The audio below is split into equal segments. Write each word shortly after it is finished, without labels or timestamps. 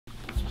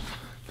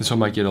This one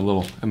might get a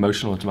little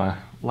emotional. It's my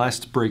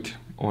last break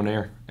on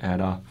air at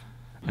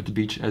the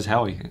beach as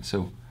Howie.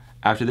 So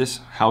after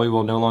this, Howie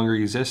will no longer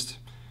exist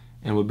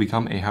and will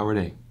become a Howard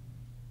A.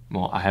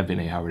 Well, I have been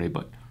a Howard A,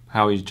 but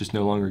Howie just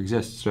no longer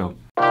exists. So.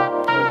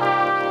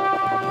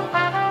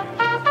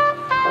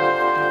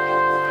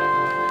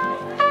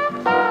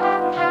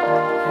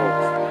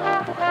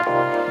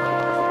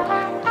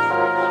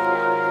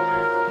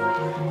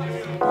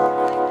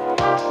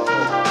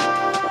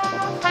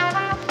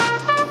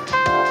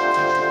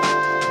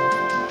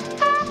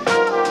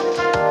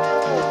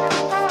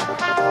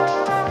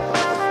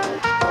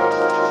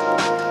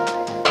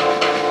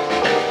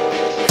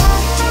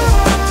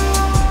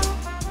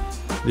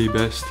 The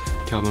best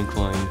Calvin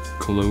Klein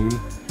cologne. It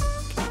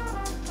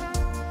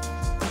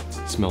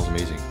smells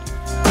amazing.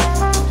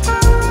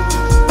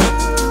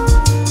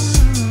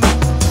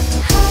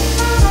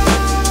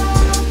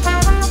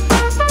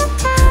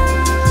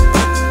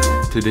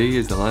 Today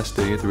is the last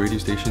day at the radio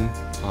station.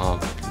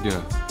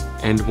 Gonna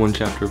end one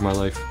chapter of my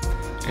life,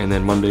 and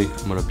then Monday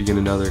I'm gonna begin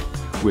another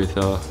with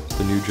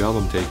the new job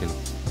I'm taking.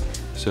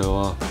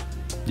 So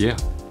yeah,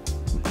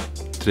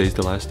 today's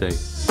the last day.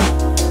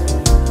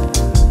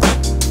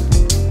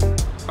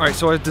 Alright,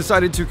 so I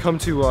decided to come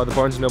to the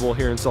Barnes & Noble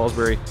here in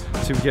Salisbury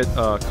to get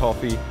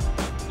coffee.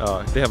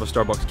 They have a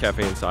Starbucks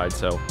cafe inside,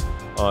 so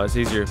it's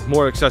easier,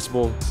 more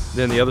accessible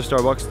than the other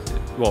Starbucks.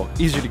 Well,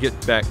 easier to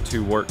get back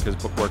to work because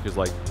work is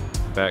like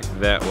back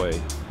that way.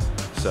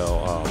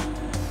 So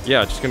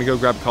yeah, just gonna go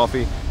grab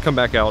coffee, come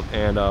back out,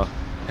 and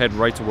head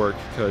right to work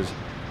because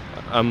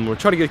I'm gonna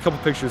try to get a couple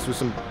pictures with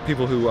some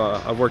people who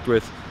I've worked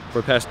with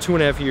for the past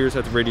 2.5 years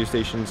at the radio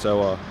station.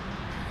 So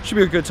should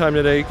be a good time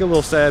today. Get a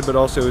little sad, but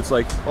also it's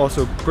like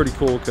also pretty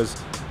cool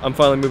because I'm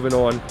finally moving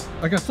on.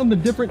 I got something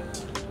different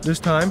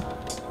this time.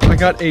 I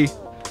got a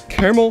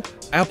caramel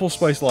apple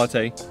spice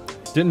latte.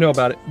 Didn't know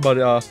about it, but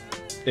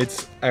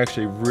it's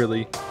actually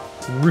really,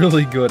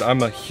 really good.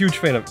 I'm a huge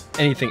fan of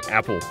anything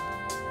apple,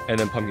 and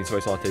then pumpkin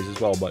spice lattes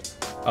as well. But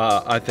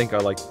I think I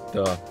like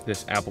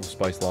this apple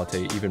spice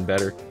latte even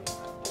better.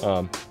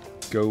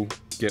 Go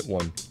get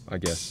one, I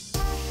guess.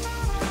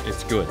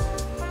 It's good.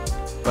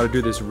 Gotta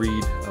do this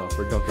read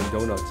for Dunkin'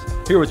 Donuts.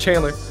 Here with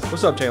Chandler.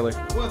 What's up, Chandler?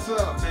 What's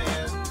up,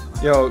 man?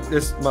 Yo,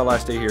 this is my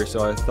last day here,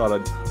 so I thought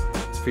I'd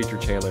feature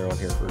Chandler on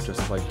here for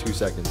just like 2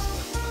 seconds.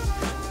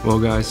 Well,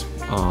 guys,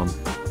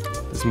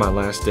 this is my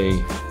last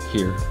day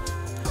here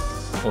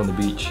on the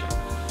beach.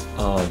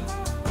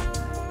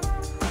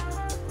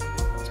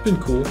 It's been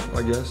cool,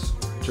 I guess.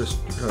 Just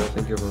trying to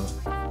think of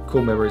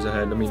cool memories I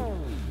had. I mean,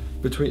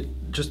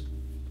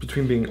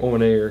 between being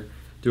on air,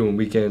 doing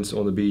weekends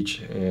on the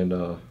beach,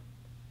 and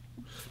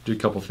did a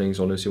couple things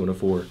on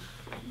OC104.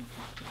 I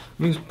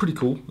mean, it's pretty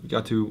cool. I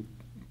got to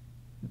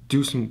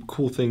do some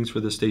cool things for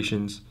the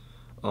stations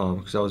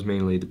because I was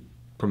mainly the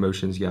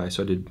promotions guy,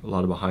 so I did a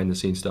lot of behind the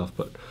scenes stuff,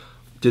 but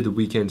did the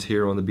weekends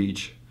here on the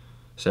beach,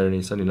 Saturday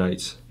and Sunday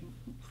nights,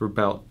 for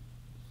about,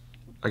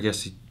 I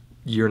guess, a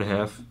year and a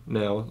half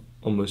now,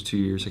 almost 2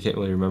 years. I can't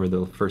really remember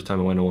the first time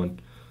I went on.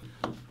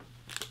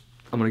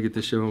 I'm gonna get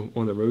this show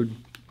on the road.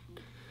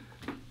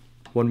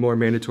 One more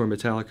mandatory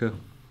Metallica,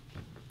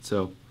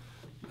 so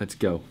let's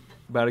go.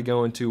 About to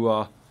go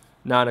into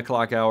 9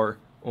 o'clock hour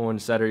on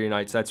Saturday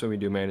nights. That's when we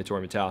do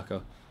mandatory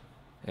Metallica.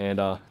 And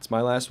it's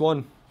my last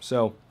one.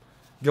 So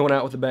going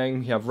out with a bang.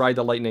 We have Ride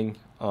the Lightning,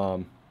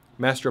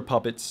 Master of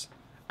Puppets,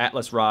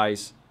 Atlas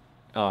Rise,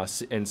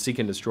 and Seek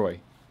and Destroy.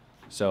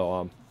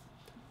 So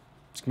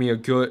it's going to be a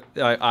good...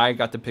 I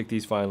got to pick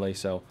these finally,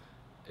 so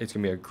it's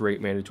going to be a great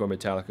mandatory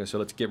Metallica. So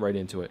let's get right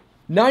into it.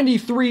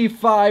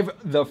 93.5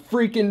 The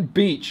Freaking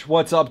Beach.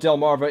 What's up,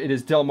 Delmarva? It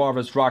is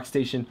Delmarva's Rock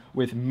Station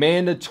with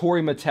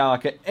mandatory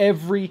Metallica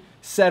every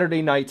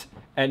Saturday night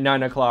at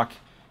 9 o'clock.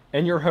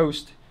 And your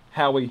host,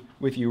 Howie,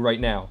 with you right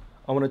now.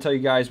 I want to tell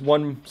you guys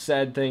one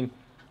sad thing.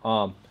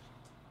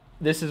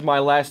 This is my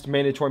last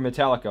mandatory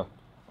Metallica.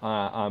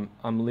 I'm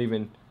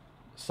leaving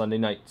Sunday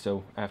night.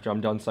 So after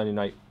I'm done Sunday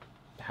night,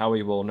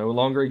 Howie will no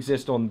longer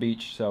exist on the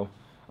beach. So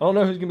I don't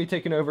know who's going to be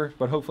taking over,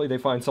 but hopefully they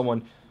find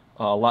someone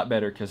a lot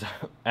better because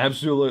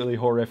absolutely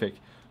horrific.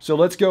 So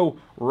let's go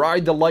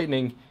Ride the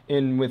Lightning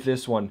in with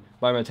this one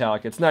by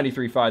Metallica. It's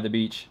 93.5 The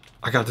Beach.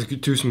 I got to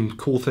do some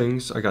cool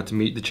things. I got to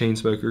meet the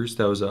Chainsmokers.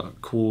 That was a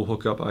cool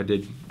hookup I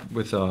did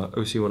with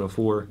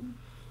OC104.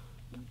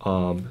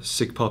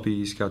 Sick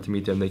Puppies, got to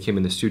meet them. They came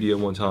in the studio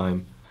one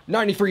time.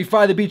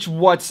 93.5 The Beach,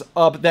 what's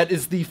up? That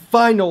is the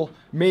final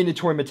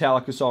mandatory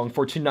Metallica song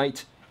for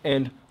tonight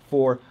and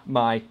for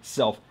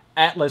myself.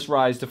 Atlas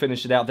Rise to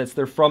finish it out. That's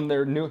from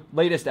their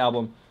latest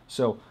album.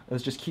 So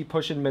let's just keep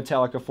pushing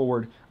Metallica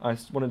forward. I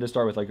wanted to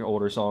start with like an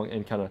older song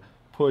and kind of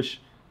push,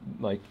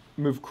 like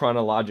move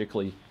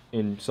chronologically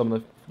in some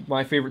of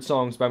my favorite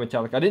songs by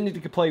Metallica. I didn't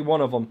need to play one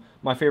of them.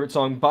 My favorite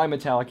song by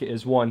Metallica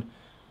is one.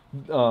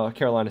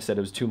 Carolina said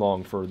it was too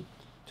long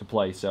to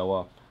play,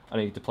 so I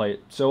didn't get to play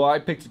it. So I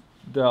picked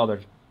the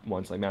other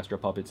ones like Master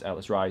of Puppets,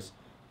 Atlas Rise,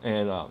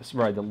 and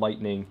Ride the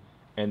Lightning,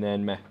 and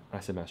then I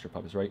said Master of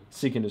Puppets, right?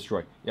 Seek and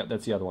Destroy. Yeah,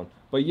 that's the other one.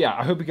 But yeah,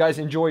 I hope you guys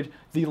enjoyed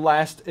the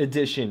last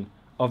edition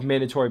of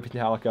Mandatory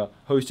Metallica,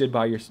 hosted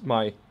by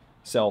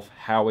myself,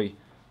 Howie.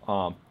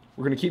 We're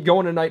gonna keep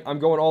going tonight. I'm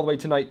going all the way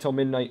tonight till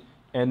midnight,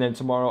 and then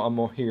tomorrow I'm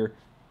here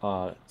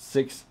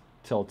 6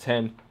 till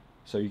 10.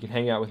 So you can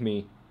hang out with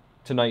me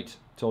tonight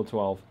till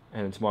 12,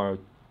 and then tomorrow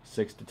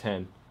 6 to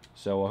 10.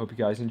 So I hope you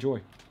guys enjoy.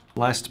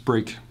 Last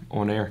break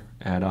on air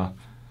at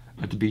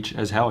the beach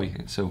as Howie.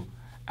 So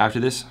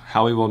after this,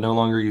 Howie will no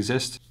longer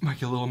exist.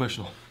 Might get a little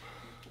emotional.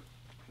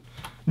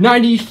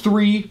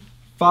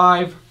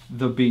 93.5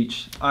 The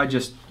Beach. I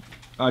just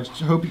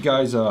hope you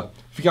guys,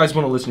 if you guys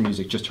want to listen to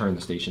music, just turn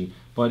the station.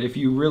 But if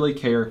you really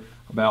care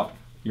about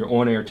your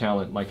on-air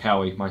talent, like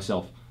Howie,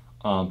 myself,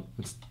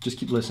 just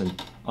keep listening.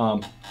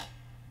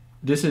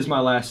 This is my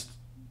last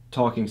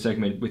talking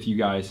segment with you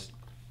guys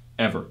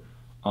ever.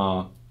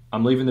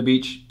 I'm leaving the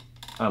beach.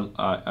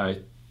 I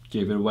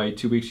gave it away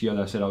 2 weeks ago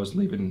that I said I was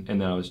leaving,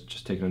 and then I was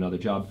just taking another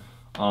job.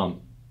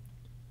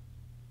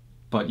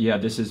 But yeah,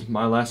 this is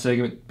my last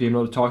segment, being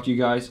able to talk to you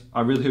guys. I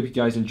really hope you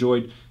guys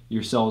enjoyed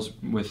yourselves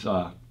with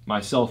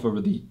myself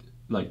over the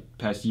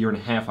past year and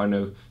a half. I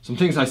know some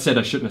things I said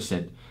I shouldn't have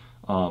said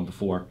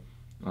before.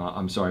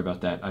 I'm sorry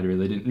about that. I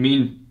really didn't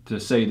mean to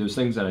say those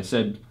things that I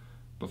said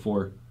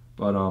before.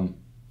 But oh,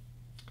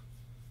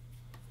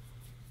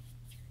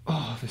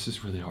 this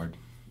is really hard.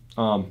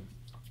 I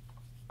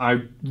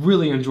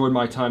really enjoyed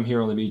my time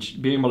here on the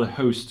beach, being able to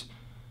host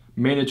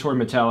Mandatory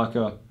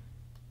Metallica,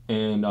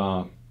 and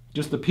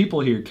just the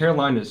people here.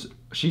 Carolina's,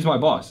 she's my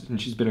boss,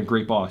 and she's been a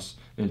great boss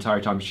the entire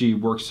time. She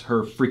works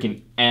her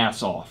freaking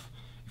ass off.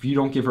 If you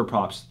don't give her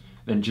props,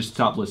 then just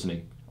stop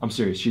listening. I'm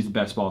serious. She's the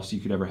best boss you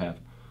could ever have.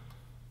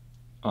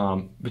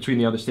 Between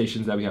the other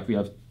stations that we have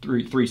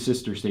three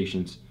sister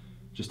stations.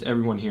 Just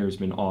everyone here has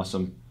been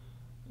awesome,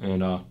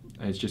 and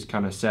it's just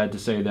kind of sad to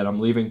say that I'm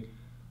leaving,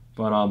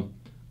 but I'm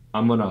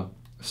gonna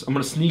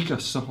sneak a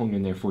song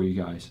in there for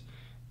you guys,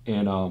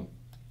 and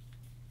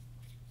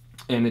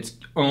it's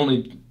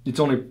only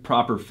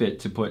proper fit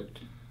to put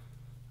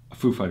a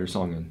Foo Fighters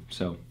song in.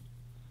 So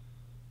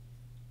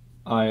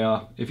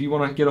if you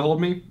want to get a hold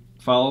of me,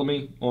 follow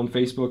me on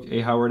Facebook,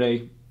 A Howard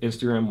A,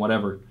 Instagram,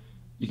 whatever.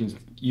 You can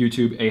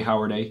YouTube A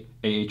Howard A,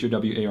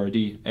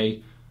 AHOWARD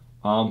A.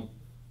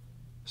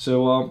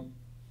 So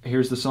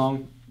here's the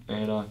song,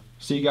 and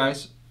see you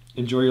guys.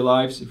 Enjoy your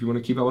lives. If you want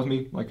to keep up with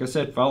me, like I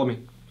said, follow me.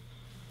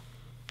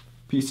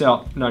 Peace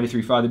out.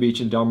 93.5 The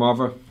Beach in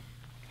Delmarva.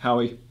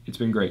 Howie, it's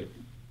been great.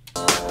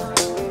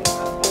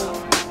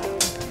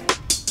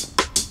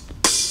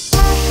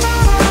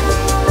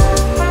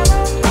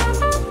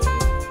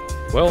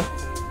 Well,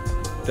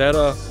 that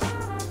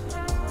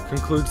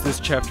concludes this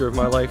chapter of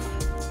my life.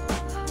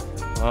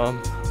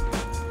 I'm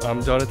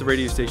done at the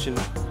radio station.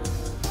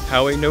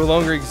 Howie no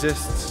longer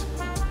exists.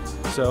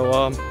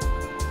 So,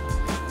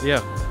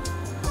 yeah,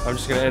 I'm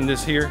just gonna end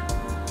this here.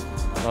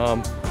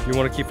 If you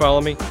want to keep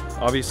following me,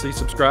 obviously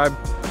subscribe,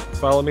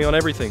 follow me on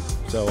everything.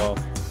 So,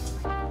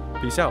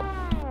 peace out.